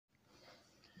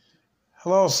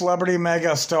Hello, celebrity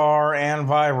megastar and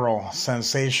viral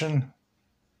sensation.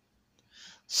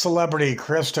 Celebrity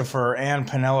Christopher and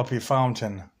Penelope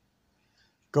Fountain.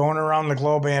 Going around the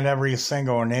globe and every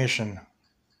single nation.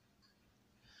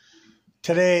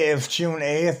 Today is June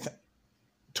 8th,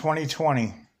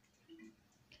 2020.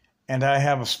 And I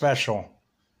have a special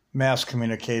mass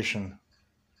communication.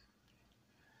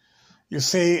 You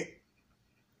see,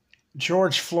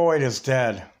 George Floyd is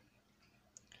dead.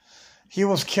 He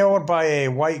was killed by a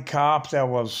white cop that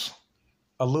was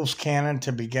a loose cannon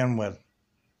to begin with.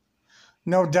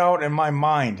 No doubt in my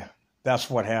mind, that's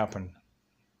what happened.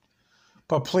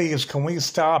 But please, can we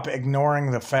stop ignoring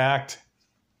the fact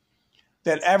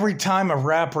that every time a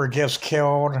rapper gets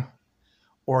killed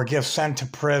or gets sent to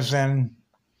prison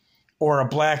or a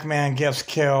black man gets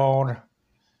killed,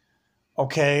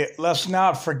 okay, let's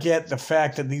not forget the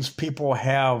fact that these people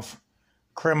have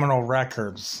criminal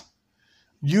records.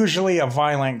 Usually a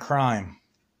violent crime.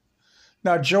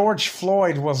 Now, George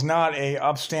Floyd was not an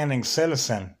upstanding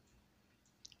citizen,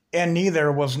 and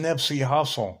neither was Nipsey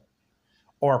Hussle,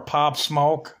 or Pop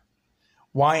Smoke,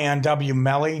 YNW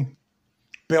Melly,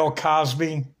 Bill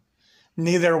Cosby,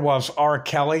 neither was R.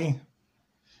 Kelly,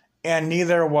 and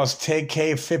neither was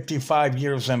TK 55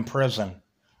 years in prison,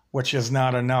 which is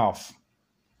not enough.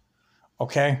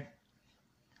 Okay?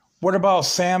 What about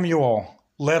Samuel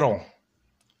Little?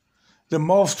 The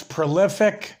most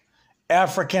prolific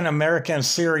African-American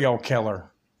serial killer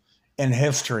in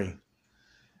history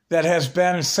that has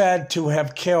been said to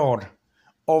have killed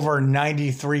over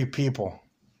 93 people.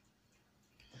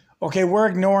 Okay, we're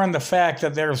ignoring the fact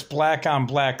that there's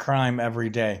black-on-black crime every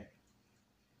day.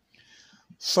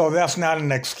 So that's not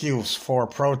an excuse for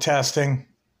protesting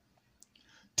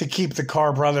to keep the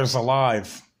Carr brothers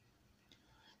alive,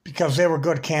 because they were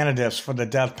good candidates for the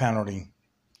death penalty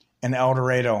in El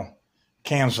Dorado,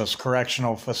 Kansas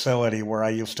correctional facility where I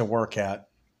used to work at.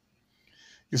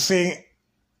 You see,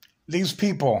 these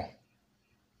people,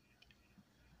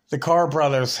 the Carr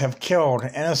brothers, have killed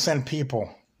innocent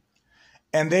people,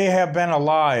 and they have been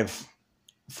alive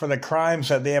for the crimes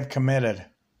that they have committed.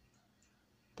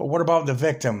 But what about the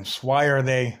victims? Why are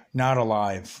they not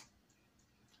alive?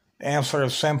 The answer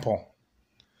is simple.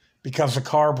 Because the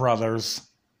Carr brothers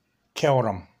killed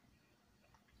them.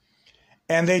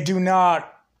 And they do not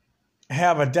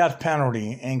have a death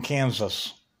penalty in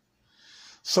Kansas.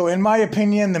 So in my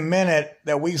opinion, the minute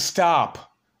that we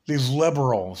stop these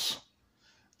liberals,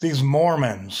 these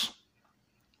Mormons,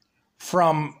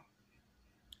 from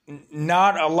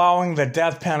not allowing the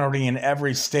death penalty in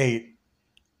every state,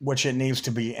 which it needs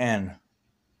to be in,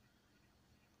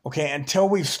 okay, until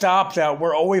we stop that,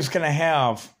 we're always going to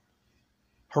have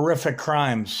horrific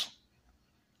crimes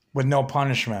with no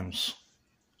punishments,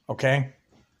 okay?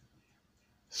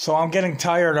 So I'm getting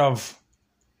tired of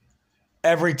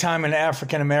every time an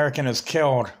African American is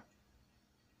killed,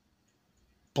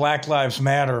 Black Lives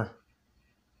Matter.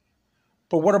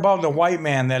 But what about the white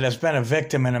man that has been a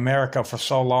victim in America for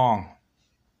so long?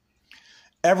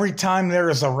 Every time there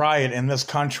is a riot in this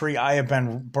country, I have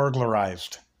been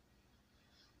burglarized.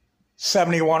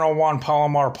 7101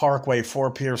 Palomar Parkway,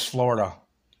 Fort Pierce, Florida.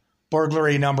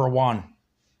 Burglary number 1.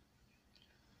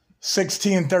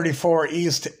 1634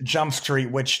 East Jump Street,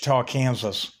 Wichita,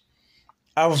 Kansas.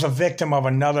 I was a victim of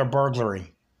another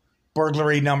burglary.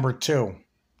 Burglary number 2.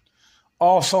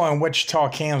 Also in Wichita,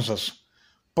 Kansas.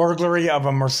 Burglary of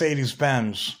a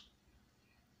Mercedes-Benz.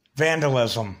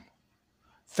 Vandalism.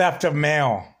 Theft of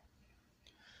mail.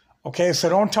 Okay, so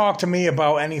don't talk to me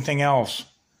about anything else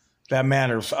that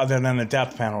matters other than the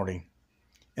death penalty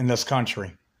in this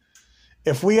country.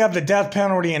 If we have the death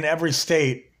penalty in every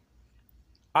state,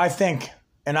 I think,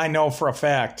 and I know for a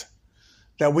fact,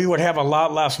 that we would have a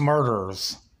lot less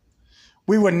murderers.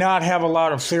 We would not have a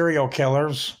lot of serial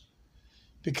killers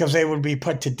because they would be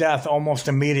put to death almost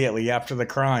immediately after the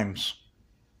crimes.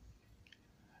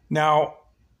 Now,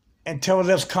 until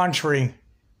this country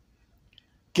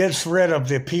gets rid of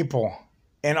the people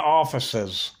in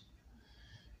offices,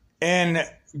 in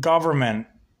government,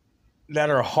 that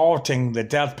are halting the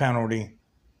death penalty,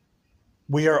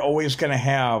 we are always going to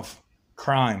have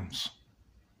crimes.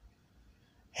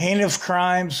 Heinous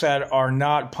crimes that are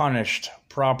not punished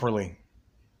properly.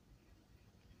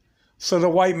 So the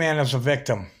white man is a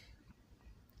victim.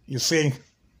 You see,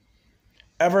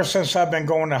 ever since I've been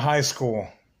going to high school,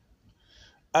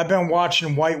 I've been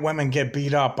watching white women get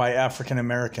beat up by African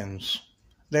Americans.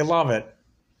 They love it.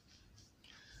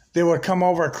 They would come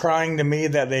over crying to me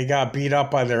that they got beat up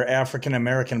by their African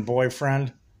American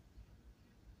boyfriend.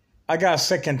 I got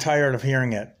sick and tired of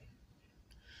hearing it.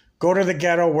 Go to the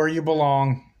ghetto where you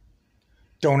belong.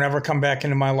 Don't ever come back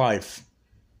into my life.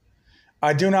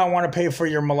 I do not want to pay for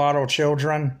your mulatto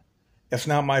children. It's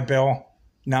not my bill,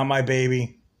 not my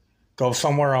baby. Go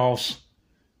somewhere else.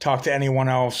 Talk to anyone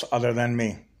else other than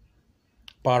me.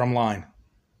 Bottom line.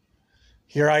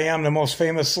 Here I am, the most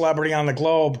famous celebrity on the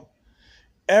globe.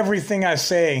 Everything I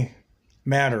say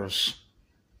matters.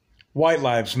 White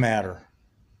lives matter.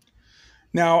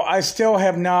 Now, I still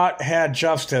have not had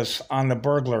justice on the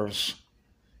burglars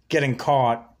getting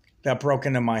caught that broke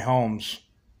into my homes.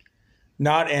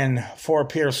 Not in Fort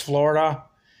Pierce, Florida,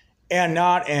 and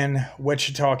not in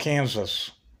Wichita,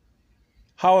 Kansas.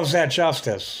 How is that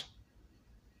justice?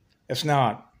 It's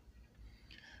not.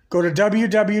 Go to www.kake.com,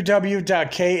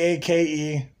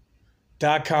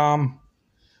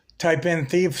 type in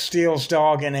thief steals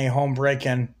dog in a home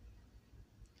break-in,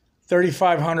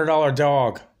 $3,500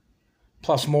 dog,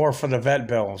 plus more for the vet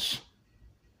bills.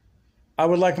 I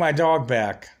would like my dog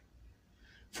back.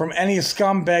 From any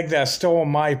scumbag that stole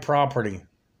my property.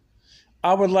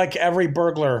 I would like every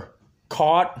burglar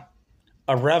caught,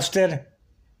 arrested,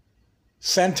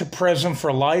 sent to prison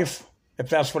for life, if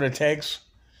that's what it takes,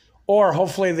 or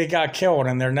hopefully they got killed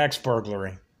in their next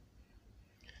burglary,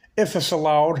 if it's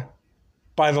allowed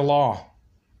by the law.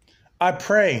 I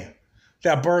pray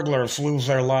that burglars lose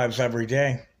their lives every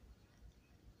day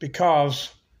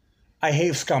because I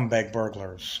hate scumbag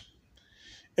burglars.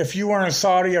 If you were in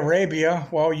Saudi Arabia,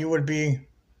 well, you would be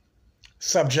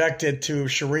subjected to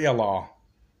Sharia law.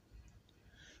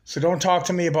 So don't talk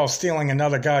to me about stealing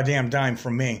another goddamn dime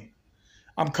from me.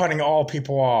 I'm cutting all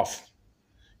people off.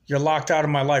 You're locked out of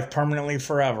my life permanently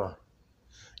forever.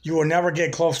 You will never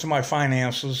get close to my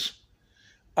finances.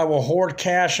 I will hoard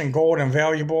cash and gold and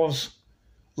valuables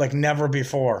like never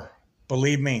before.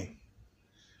 Believe me.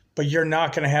 But you're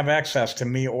not going to have access to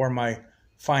me or my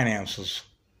finances.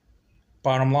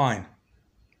 Bottom line.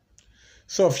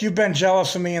 So if you've been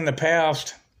jealous of me in the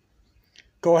past,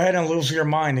 go ahead and lose your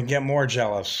mind and get more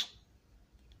jealous.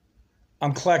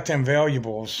 I'm collecting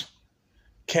valuables,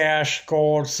 cash,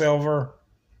 gold, silver,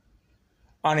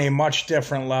 on a much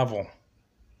different level.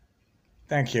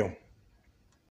 Thank you.